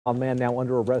A man now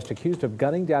under arrest accused of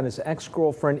gunning down his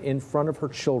ex-girlfriend in front of her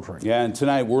children. Yeah, and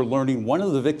tonight we're learning one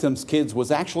of the victim's kids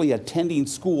was actually attending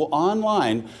school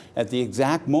online at the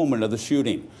exact moment of the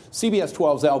shooting. CBS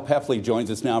 12's Al Peffley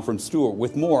joins us now from Stuart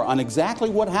with more on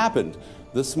exactly what happened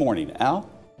this morning. Al?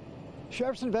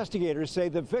 Sheriff's investigators say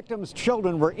the victim's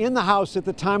children were in the house at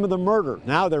the time of the murder.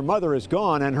 Now their mother is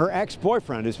gone and her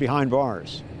ex-boyfriend is behind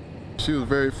bars. She was a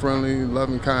very friendly,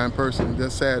 loving, kind person.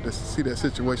 Just sad to see that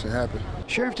situation happen.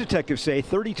 Sheriff detectives say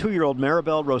 32-year-old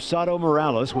Maribel Rosado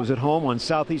Morales was at home on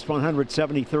Southeast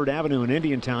 173rd Avenue in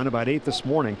Indiantown about 8 this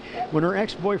morning when her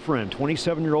ex-boyfriend,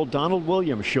 27-year-old Donald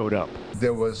Williams, showed up.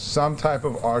 There was some type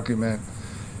of argument.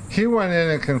 He went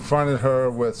in and confronted her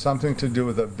with something to do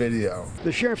with a video.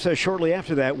 The sheriff says shortly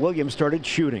after that, Williams started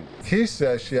shooting. He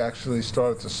says she actually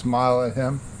started to smile at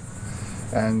him,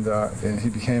 and he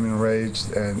became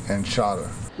enraged and shot her.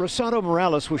 Rosado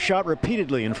Morales was shot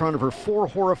repeatedly in front of her 4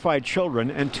 horrified children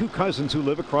and 2 cousins who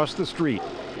live across the street.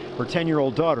 Her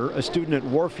 10-year-old daughter, a student at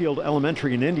Warfield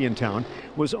Elementary in Indiantown,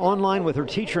 was online with her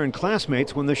teacher and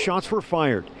classmates when the shots were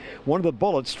fired. One of the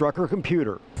bullets struck her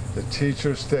computer. The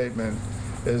teacher's statement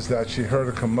is that she heard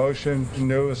a commotion,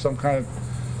 knew it was some kind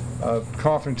of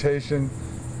confrontation,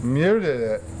 muted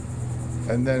it,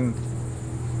 and then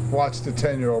watched the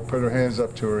 10-year-old put her hands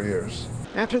up to her ears.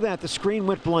 After that, the screen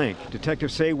went blank.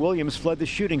 Detectives say Williams fled the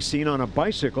shooting scene on a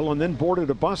bicycle and then boarded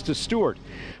a bus to Stuart.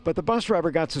 But the bus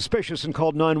driver got suspicious and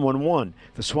called 911.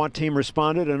 The SWAT team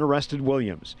responded and arrested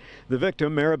Williams. The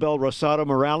victim, Maribel Rosado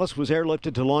Morales, was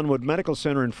airlifted to Lawnwood Medical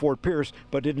Center in Fort Pierce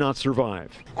but did not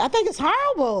survive. I think it's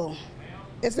horrible.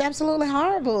 It's absolutely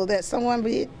horrible that someone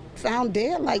be found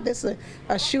dead like this,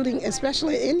 a shooting,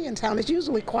 especially in Indiantown. It's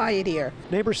usually quiet here.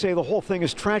 Neighbors say the whole thing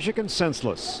is tragic and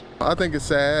senseless. I think it's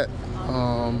sad,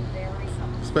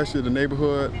 especially the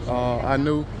neighborhood. I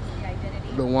knew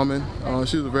the woman.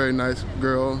 She was a very nice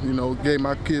girl, you know, gave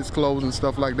my kids clothes and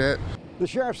stuff like that. The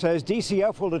sheriff says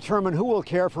DCF will determine who will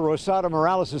care for Rosado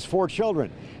Morales' 4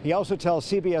 children. He also tells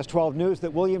CBS 12 News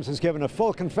that Williams has given a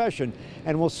full confession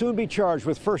and will soon be charged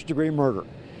with first-degree murder.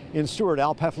 In Stuart,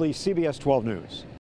 Al Peffley, CBS 12 News.